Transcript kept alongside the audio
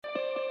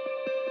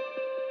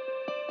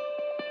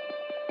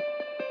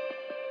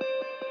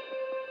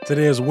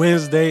Today is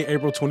Wednesday,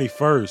 April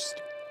 21st.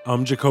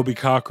 I'm Jacoby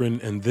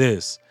Cochran, and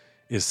this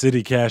is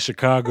CityCast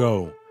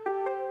Chicago.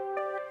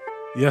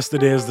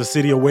 Yesterday, as the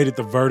city awaited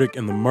the verdict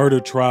in the murder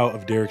trial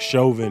of Derek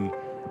Chauvin,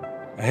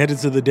 I headed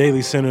to the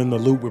Daily Center in the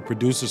Loop with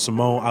producer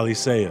Simone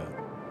Alicea.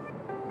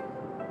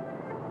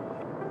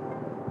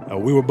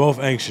 We were both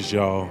anxious,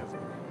 y'all,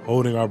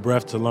 holding our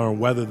breath to learn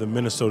whether the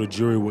Minnesota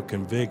jury would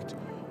convict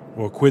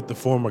or acquit the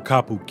former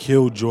cop who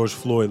killed George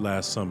Floyd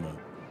last summer.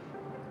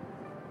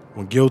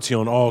 When guilty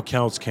on all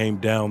counts came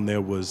down, there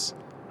was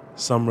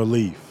some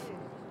relief.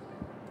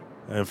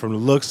 And from the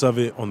looks of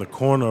it, on the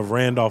corner of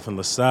Randolph and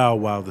LaSalle,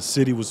 while the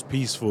city was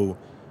peaceful,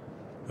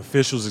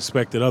 officials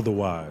expected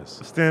otherwise.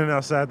 Standing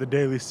outside the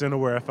Daily Center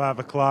where at 5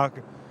 o'clock,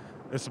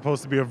 there's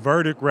supposed to be a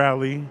verdict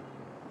rally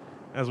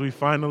as we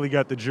finally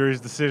got the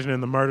jury's decision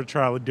in the murder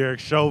trial of Derek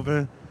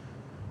Chauvin.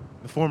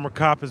 The former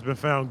cop has been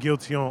found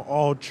guilty on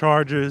all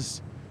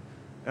charges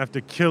after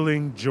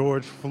killing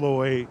George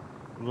Floyd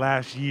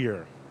last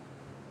year.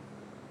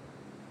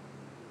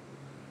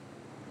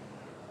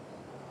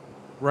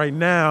 Right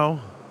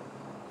now,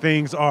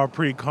 things are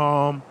pretty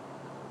calm.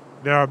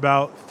 There are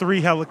about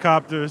 3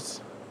 helicopters,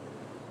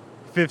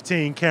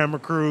 15 camera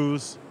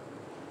crews,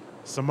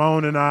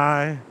 Simone and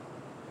I,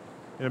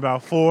 and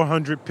about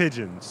 400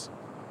 pigeons.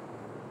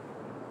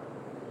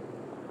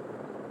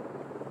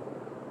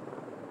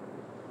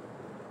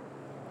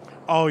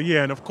 Oh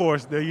yeah, and of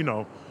course,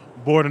 they're,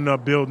 boarding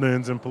up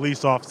buildings and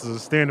police officers are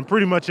standing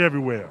pretty much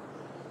everywhere.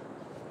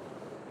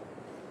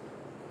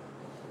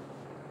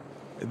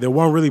 There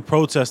weren't really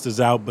protesters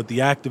out, but the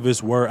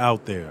activists were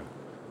out there.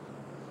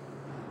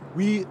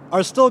 We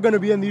are still going to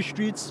be in these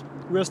streets.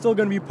 We're still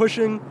going to be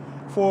pushing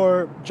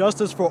for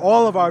justice for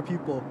all of our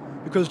people,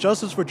 because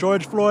justice for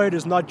George Floyd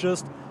is not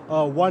just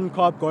one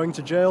cop going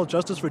to jail.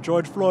 Justice for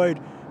George Floyd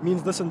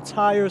means this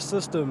entire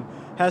system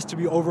has to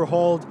be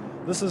overhauled.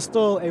 This is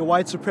still a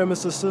white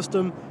supremacist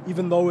system,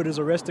 even though it is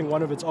arresting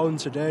one of its own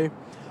today,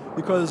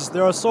 because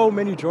there are so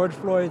many George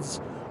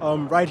Floyds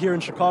right here in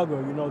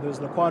Chicago. There's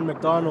Laquan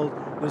McDonald,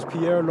 there's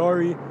Pierre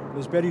Laurie,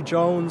 there's Betty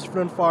Jones,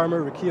 Flint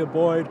Farmer, Rekia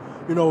Boyd.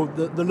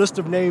 The list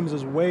of names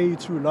is way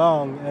too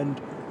long, and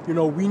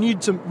we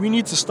need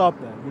to stop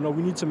that.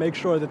 We need to make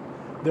sure that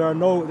there are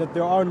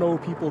no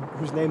people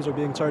whose names are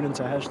being turned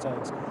into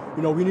hashtags.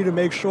 We need to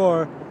make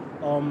sure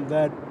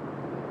that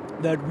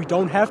we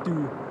don't have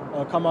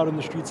to come out in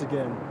the streets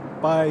again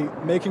by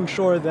making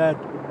sure that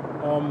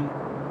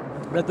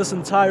that this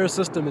entire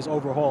system is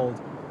overhauled,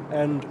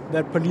 and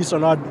that police are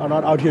not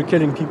out here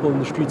killing people in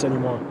the streets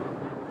anymore.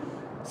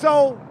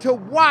 So to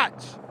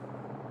watch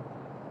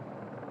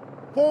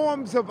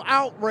forms of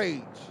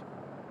outrage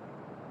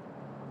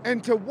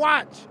and to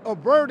watch a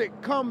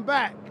verdict come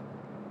back,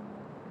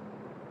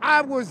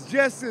 I was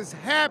just as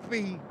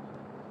happy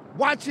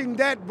watching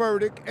that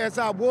verdict as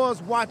I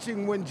was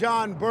watching when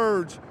John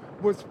Burge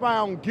was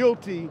found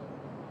guilty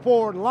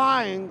for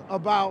lying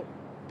about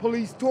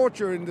police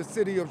torture in the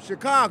city of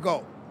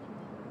Chicago.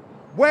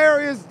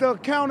 Where is the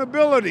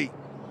accountability?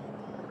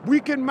 We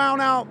can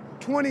mount out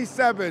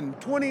 27,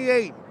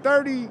 28,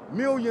 $30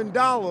 million,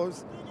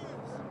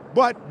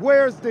 but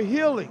where's the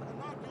healing?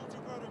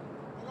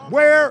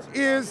 Where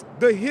is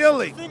the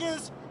healing? The thing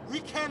is, we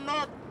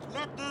cannot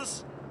let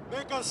this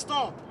make us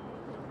stop.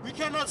 We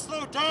cannot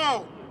slow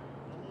down.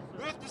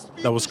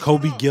 That was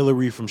Kobe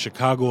Guillory from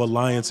Chicago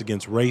Alliance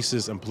Against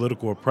Racist and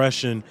Political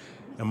Oppression,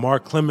 and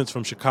Mark Clements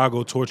from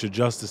Chicago Torture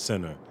Justice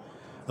Center.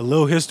 A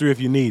little history if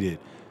you need it.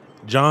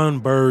 John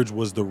Burge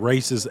was the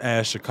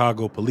racist-ass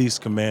Chicago police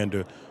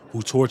commander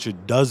who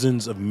tortured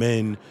dozens of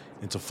men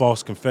into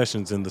false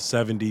confessions in the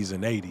 70s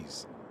and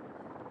 80s.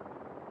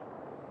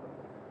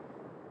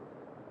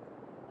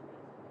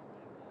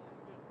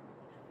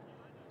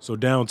 So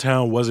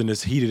downtown wasn't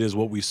as heated as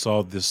what we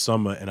saw this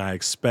summer, and I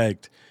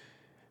expect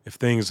if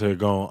things had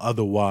gone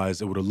otherwise,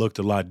 it would have looked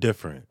a lot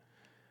different.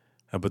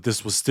 But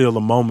this was still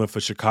a moment for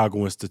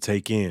Chicagoans to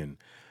take in.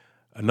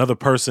 Another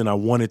person I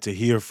wanted to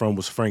hear from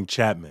was Frank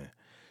Chapman.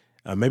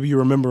 Maybe you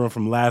remember him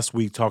from last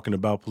week talking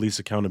about police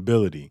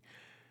accountability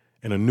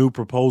and a new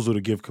proposal to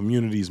give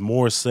communities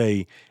more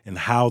say in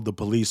how the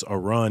police are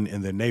run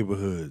in their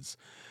neighborhoods.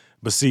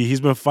 But see, he's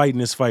been fighting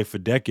this fight for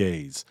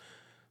decades,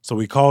 so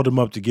we called him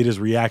up to get his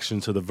reaction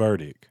to the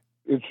verdict.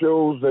 It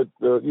shows that,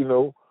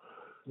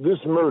 this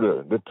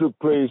murder that took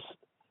place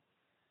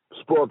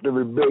sparked a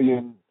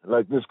rebellion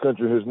like this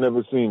country has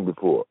never seen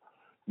before.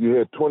 You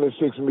had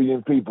 26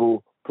 million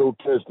people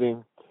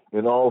protesting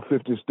in all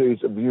 50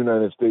 states of the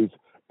United States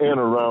and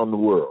around the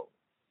world.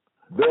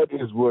 That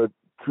is what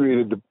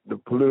created the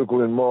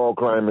political and moral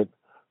climate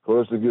for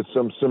us to get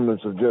some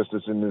semblance of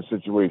justice in this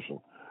situation.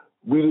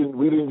 We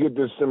didn't get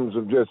this semblance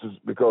of justice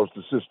because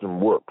the system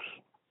works.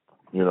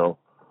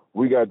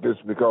 We got this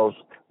because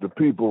the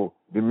people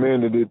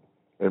demanded it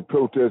and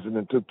protested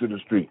and took to the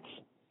streets.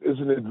 It's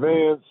an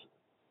advance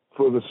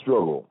for the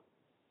struggle.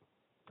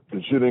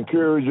 It should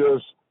encourage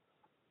us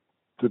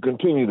to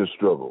continue to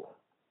struggle.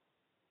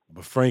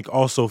 But Frank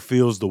also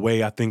feels the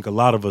way I think a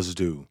lot of us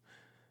do,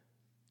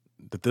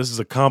 that this is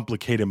a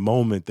complicated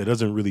moment that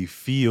doesn't really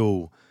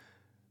feel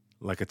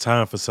like a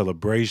time for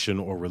celebration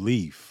or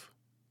relief.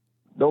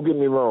 Don't get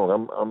me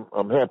wrong.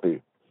 I'm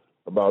happy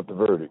about the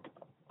verdict.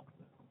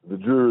 The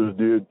jurors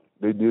did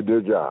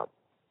their job,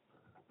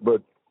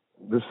 but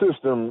the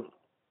system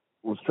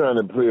was trying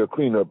to play a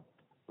cleanup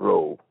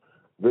role.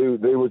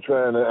 They were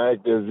trying to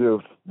act as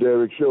if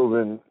Derek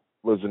Chauvin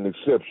was an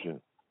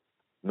exception,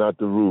 not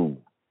the rule,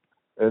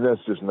 and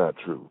that's just not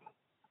true.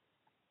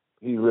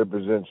 He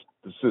represents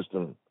the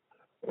system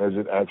as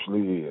it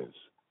actually is,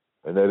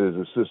 and that is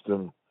a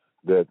system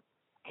that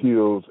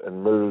kills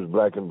and murders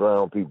black and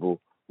brown people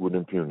with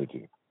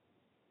impunity.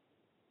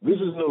 This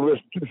is no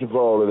restitution for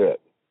all of that.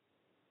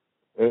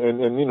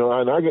 And you know,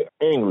 and I get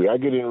angry, I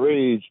get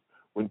enraged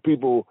when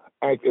people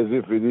act as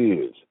if it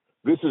is.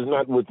 This is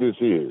not what this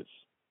is.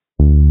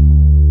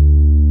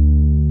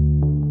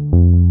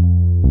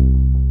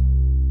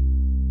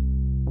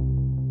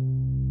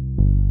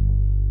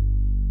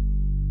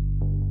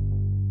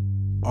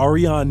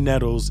 Ariane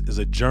Nettles is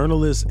a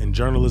journalist and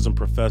journalism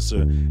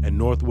professor at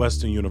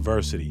Northwestern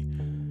University.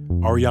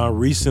 Ariane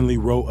recently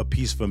wrote a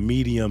piece for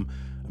Medium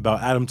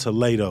about Adam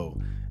Toledo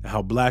and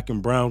how black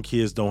and brown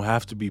kids don't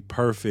have to be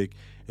perfect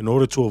in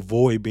order to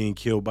avoid being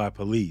killed by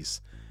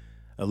police.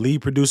 A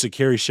lead producer,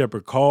 Carrie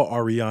Shepard, called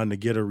Ariane to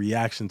get a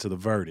reaction to the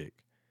verdict.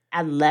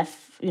 I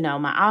left,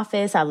 my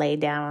office. I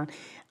laid down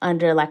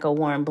under like a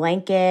warm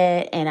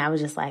blanket, and I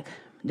was just like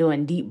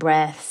doing deep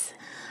breaths.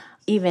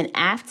 Even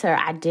after,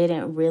 I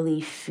didn't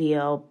really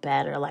feel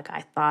better like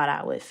I thought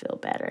I would feel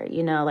better.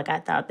 Like I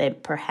thought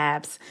that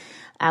perhaps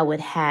I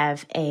would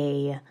have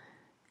a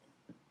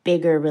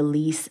bigger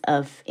release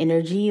of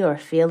energy or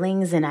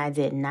feelings, and I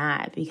did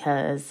not,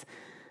 because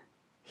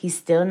he's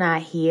still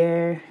not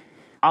here.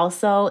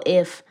 Also,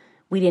 if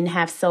we didn't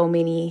have so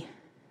many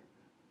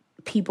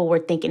people were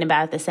thinking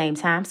about at the same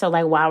time. So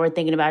like while we're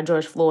thinking about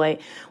George Floyd,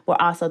 we're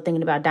also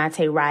thinking about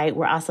Daunte Wright.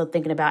 We're also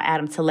thinking about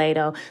Adam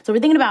Toledo. So we're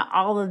thinking about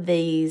all of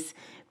these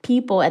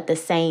people at the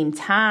same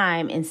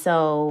time. And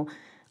so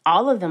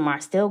all of them are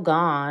still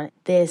gone.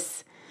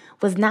 This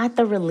was not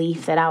the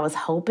relief that I was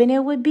hoping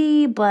it would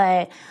be,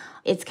 but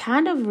it's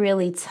kind of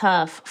really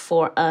tough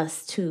for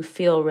us to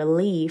feel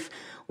relief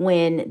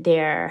when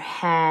there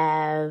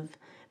have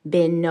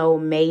been no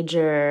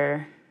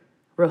major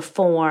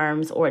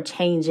reforms or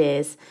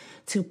changes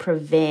to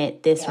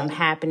prevent this from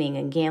happening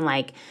again.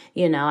 Like,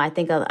 I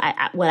think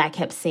what I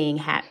kept seeing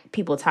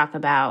people talk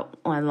about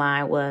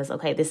online was,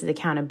 okay, this is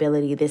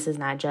accountability. This is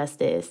not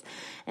justice.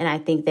 And I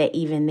think that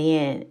even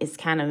then, it's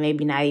kind of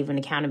maybe not even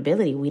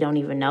accountability. We don't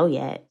even know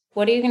yet.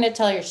 What are you going to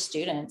tell your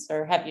students,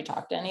 or have you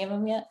talked to any of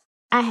them yet?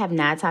 I have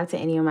not talked to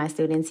any of my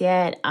students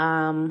yet.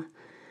 Last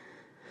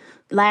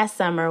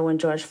summer, when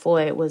George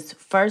Floyd was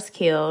first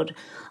killed,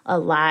 a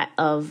lot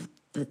of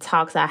the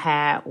talks I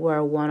had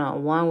were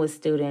one-on-one with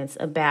students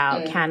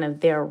about kind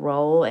of their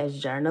role as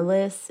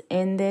journalists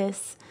in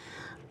this.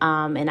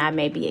 And I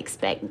maybe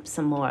expect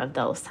some more of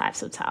those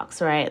types of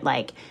talks, right?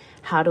 Like,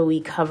 how do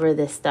we cover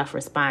this stuff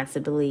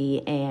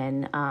responsibly,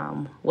 and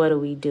what do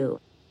we do?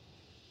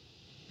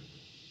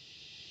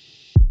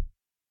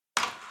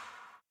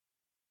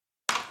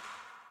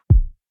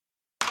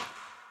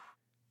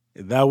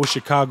 That was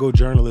Chicago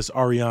journalist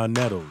Ariane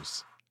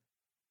Nettles.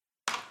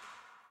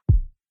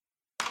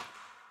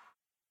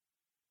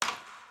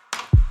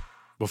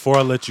 Before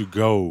I let you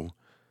go,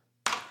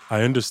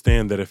 I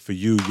understand that if for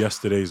you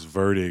yesterday's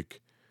verdict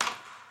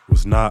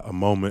was not a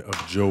moment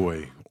of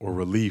joy or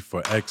relief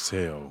or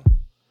exhale,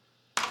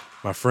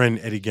 my friend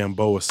Eddie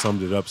Gamboa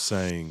summed it up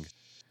saying,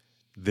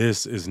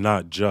 "This is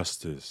not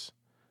justice,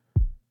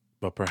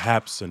 but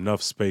perhaps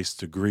enough space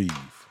to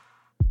grieve."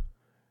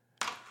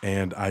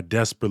 And I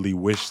desperately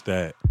wish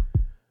that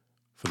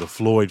for the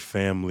Floyd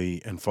family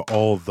and for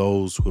all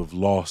those who have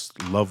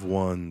lost loved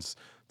ones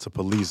to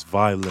police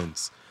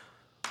violence,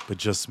 but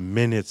just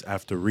minutes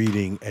after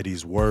reading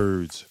Eddie's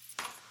words,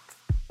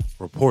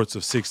 reports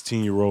of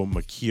 16-year-old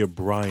Ma'Khia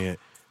Bryant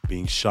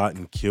being shot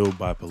and killed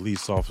by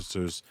police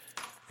officers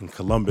in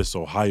Columbus,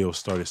 Ohio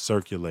started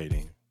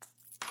circulating.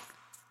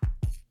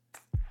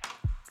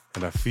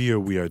 And I fear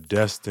we are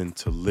destined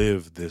to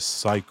live this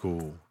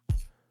cycle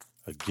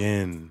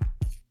again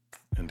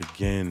and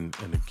again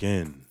and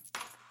again.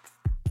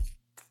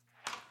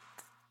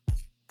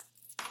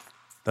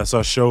 That's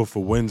our show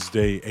for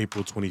Wednesday,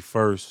 April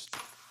 21st.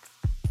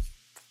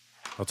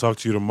 I'll talk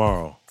to you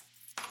tomorrow.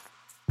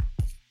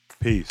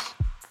 Peace.